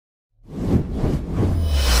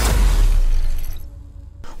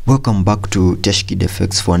Welcome back to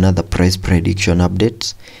TechKidFX for another price prediction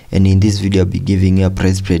update, and in this video I'll be giving you a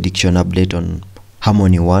price prediction update on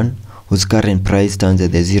Harmony One, whose current price stands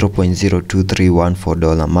at the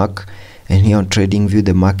 $0.0231 mark, and here on TradingView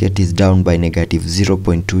the market is down by negative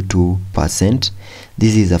 0.22%.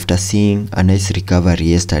 This is after seeing a nice recovery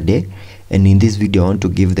yesterday, and in this video I want to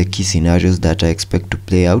give the key scenarios that I expect to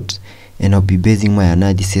play out, and I'll be basing my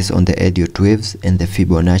analysis on the Elliot waves and the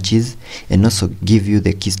Fibonacci's, and also give you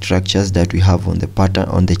the key structures that we have on the pattern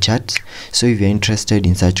on the chart. So if you're interested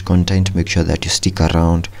in such content, make sure that you stick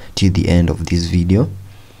around till the end of this video.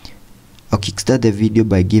 I'll kickstart the video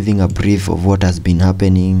by giving a brief of what has been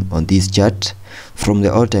happening on this chart. From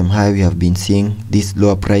the all-time high, we have been seeing these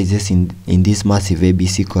lower prices in this massive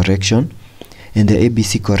ABC correction, and the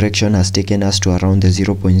ABC correction has taken us to around the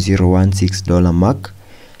 $0.016 mark.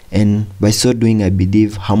 And by so doing, I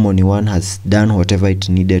believe Harmony One has done whatever it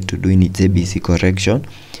needed to do in its ABC correction,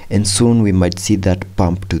 and soon we might see that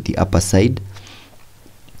pump to the upper side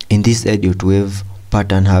in this Elliot wave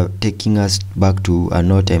pattern, taking us back to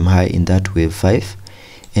an all-time high in that wave 5.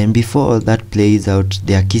 And before all that plays out,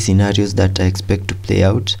 there are key scenarios that I expect to play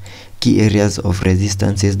out, key areas of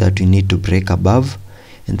resistances that we need to break above,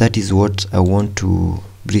 and that is what I want to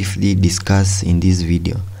briefly discuss in this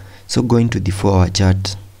video. So going to the 4-hour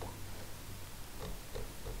chart.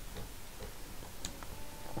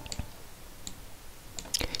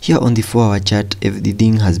 Here on the 4-hour chart,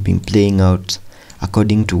 everything has been playing out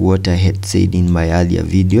according to what I had said in my earlier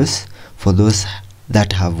videos, for those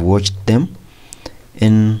that have watched them.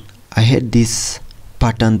 And I had this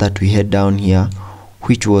pattern that we had down here,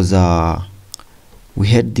 which was we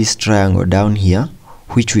had this triangle down here,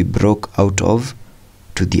 which we broke out of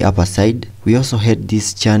to the upper side. We also had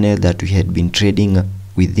this channel that we had been trading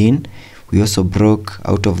within. We also broke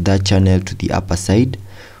out of that channel to the upper side.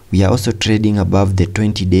 We are also trading above the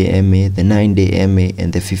 20-day MA, the 9-day MA,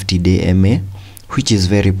 and the 50-day MA, which is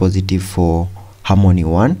very positive for Harmony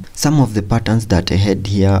One. Some of the patterns that I had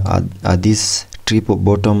here are this triple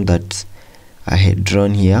bottom that I had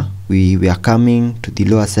drawn here. We are coming to the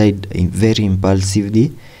lower side very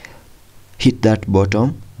impulsively, hit that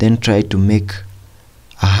bottom, then try to make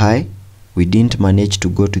a high. We didn't manage to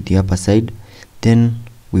go to the upper side. Then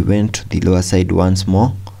we went to the lower side once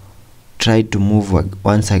more, tried to move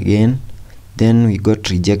once again, then we got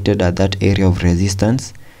rejected at that area of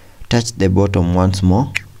resistance, touched the bottom once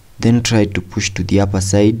more, then tried to push to the upper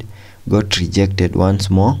side, got rejected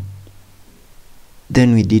once more,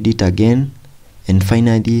 then we did it again, and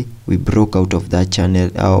finally we broke out of that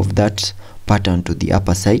channel, of that pattern to the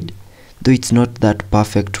upper side. Though it's not that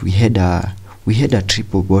perfect, we had a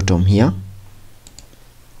triple bottom here,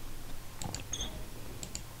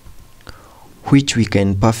 which we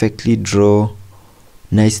can perfectly draw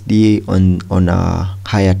nicely on a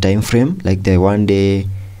higher time frame, like the 1-day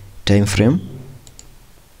time frame.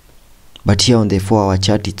 But here on the 4-hour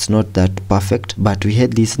chart, it's not that perfect, but we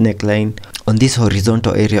had this neckline on this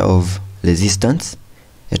horizontal area of resistance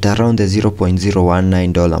at around the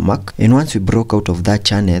 $0.019 mark. And once we broke out of that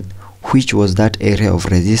channel, which was that area of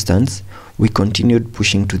resistance, we continued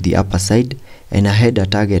pushing to the upper side, and I had a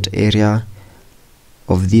target area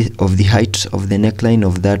of the height of the neckline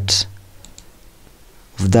of that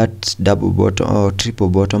double bottom or triple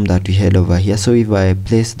bottom that we had over here. So if I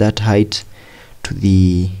place that height to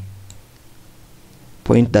the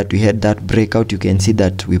point that we had that breakout, you can see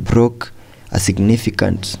that we broke a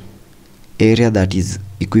significant area that is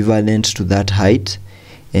equivalent to that height,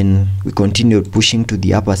 and we continued pushing to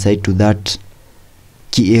the upper side to that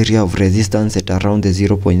key area of resistance at around the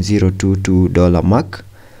 $0.022 mark.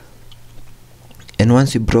 And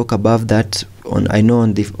once we broke above that, on a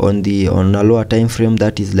lower time frame,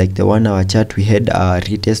 that is like the 1-hour chart, we had a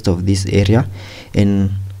retest of this area,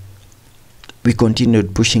 and we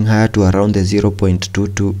continued pushing higher to around the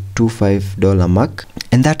 $0.225 mark,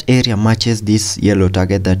 and that area matches this yellow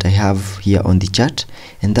target that I have here on the chart,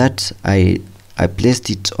 and that I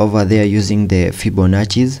placed it over there using the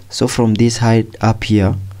Fibonacci's. So from this height up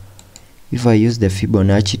here, if I use the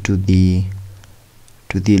Fibonacci to the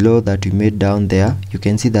low that we made down there, you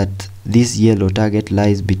can see that this yellow target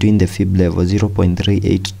lies between the fib level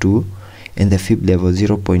 0.382 and the fib level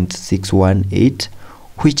 0.618,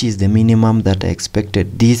 which is the minimum that I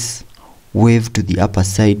expected this wave to the upper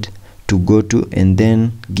side to go to and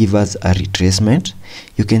then give us a retracement.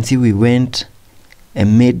 You can see we went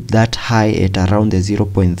and made that high at around the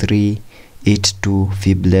 0.382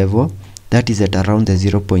 fib level, that is at around the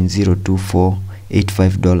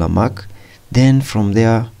 $0.02485 mark. Then from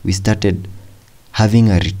there we started having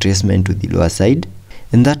a retracement to the lower side,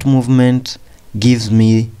 and that movement gives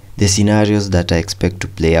me the scenarios that I expect to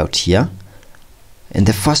play out here. And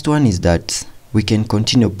the first one is that we can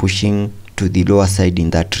continue pushing to the lower side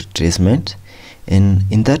in that retracement, and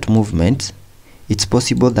in that movement it's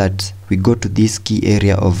possible that we go to this key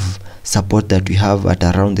area of support that we have at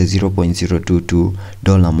around the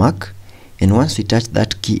 $0.022 mark, and once we touch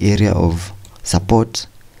that key area of support,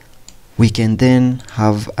 we can then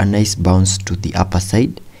have a nice bounce to the upper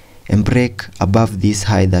side and break above this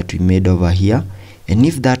high that we made over here. And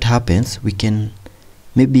if that happens, we can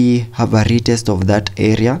maybe have a retest of that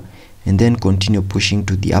area and then continue pushing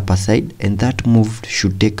to the upper side, and that move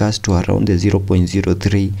should take us to around the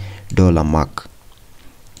 $0.03 mark.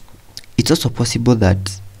 It's also possible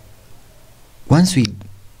that once we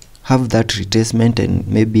have that retracement and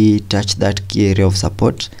maybe touch that key area of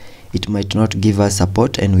support, it might not give us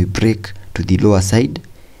support and we break to the lower side,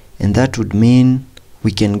 and that would mean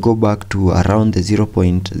we can go back to around the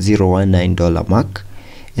 $0.019 mark,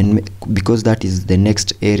 and because that is the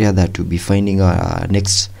next area that we'll be finding our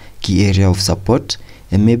next key area of support,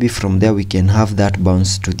 and maybe from there we can have that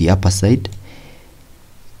bounce to the upper side.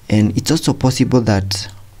 And it's also possible that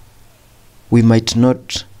we might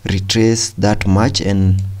not retrace that much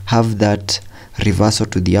and have that reversal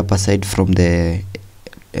to the upper side from the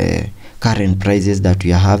current prices that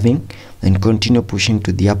we are having, and continue pushing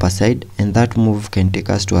to the upper side, and that move can take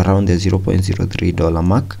us to around the $0.03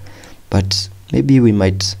 mark. But maybe we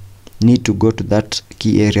might need to go to that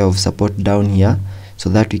key area of support down here so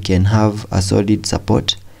that we can have a solid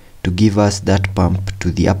support to give us that pump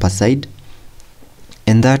to the upper side.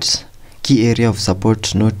 And that key area of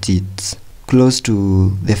support, note it's close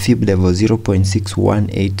to the fib level,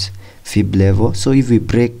 0.618 fib level. So if we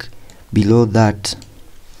break below that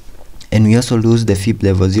and we also lose the fib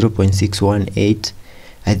level 0.618,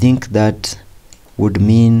 I think that would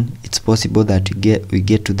mean it's possible that we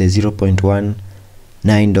get to the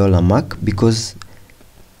 $0.19 mark, because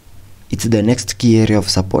it's the next key area of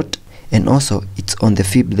support, and also it's on the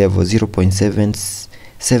fib level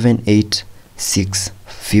 0.786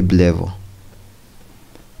 fib level.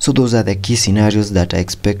 So those are the key scenarios that I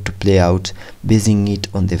expect to play out, basing it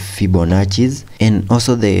on the Fibonacci's and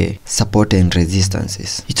also the support and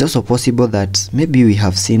resistances. It's also possible that maybe we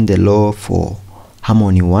have seen the low for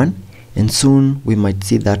Harmony 1, and soon we might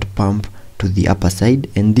see that pump to the upper side,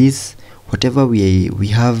 and this, whatever we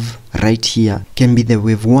have right here, can be the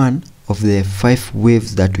wave 1 of the 5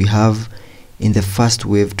 waves that we have in the first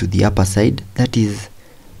wave to the upper side. That is,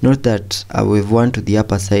 note that a wave 1 to the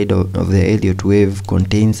upper side of the Elliot wave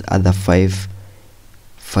contains other five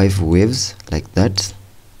waves like that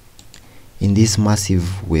in this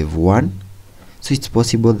massive wave 1. So it's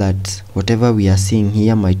possible that whatever we are seeing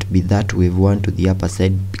here might be that wave 1 to the upper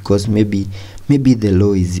side, because maybe the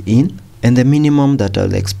low is in, and the minimum that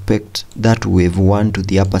I'll expect that wave 1 to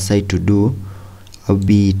the upper side to do, I'll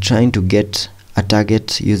be trying to get a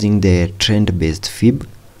target using the trend based fib.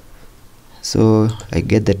 So I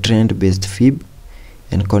get the trend based fib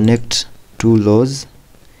and connect 2 lows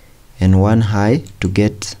and 1 high to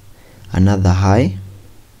get another high.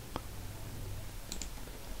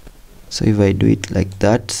 So if I do it like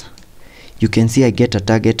that, you can see I get a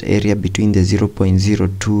target area between the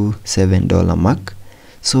 $0.027 mark.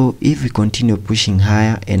 So if we continue pushing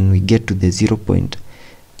higher and we get to the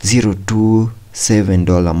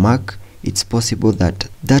 $0.027 mark, it's possible that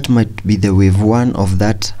that might be the wave 1 of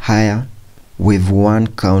that higher wave 1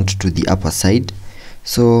 count to the upper side.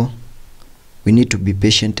 So we need to be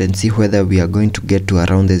patient and see whether we are going to get to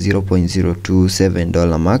around the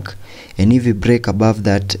 $0.027 mark, and if we break above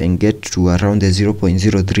that and get to around the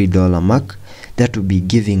 $0.03 mark, that will be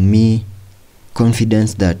giving me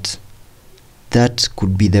confidence that that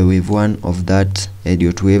could be the wave 1 of that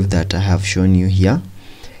Elliot wave that I have shown you here.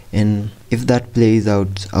 And if that plays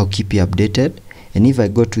out, I'll keep you updated. And if I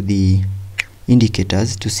go to the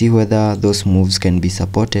indicators to see whether those moves can be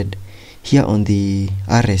supported, here on the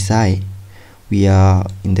RSI we are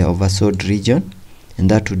in the oversold region, and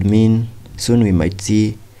that would mean soon we might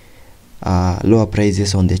see lower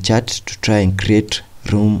prices on the chart to try and create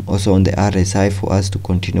room also on the RSI for us to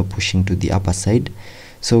continue pushing to the upper side.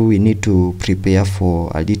 So we need to prepare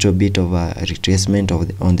for a little bit of a retracement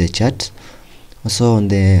on the chart. Also on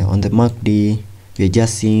the MACD, we are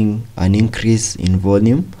just seeing an increase in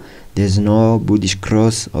volume. There's no bullish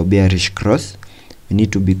cross or bearish cross. We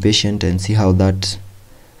need to be patient and see how that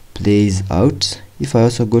plays out. If I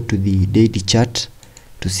also go to the daily chart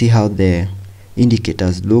to see how the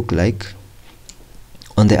indicators look like,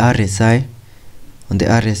 on the RSI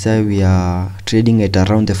we are trading at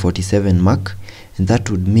around the 47 mark, and that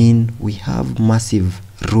would mean we have massive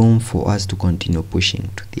room for us to continue pushing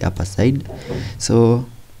to the upper side. So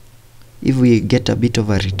if we get a bit of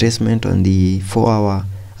a retracement on the 4-hour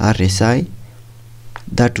RSI,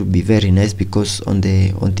 that would be very nice, because on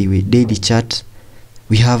the daily chart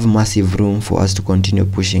we have massive room for us to continue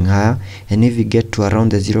pushing higher. And if we get to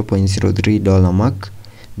around the $0.03 mark,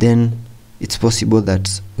 then it's possible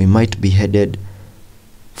that we might be headed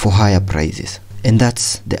for higher prices. And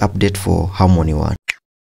that's the update for Harmony One.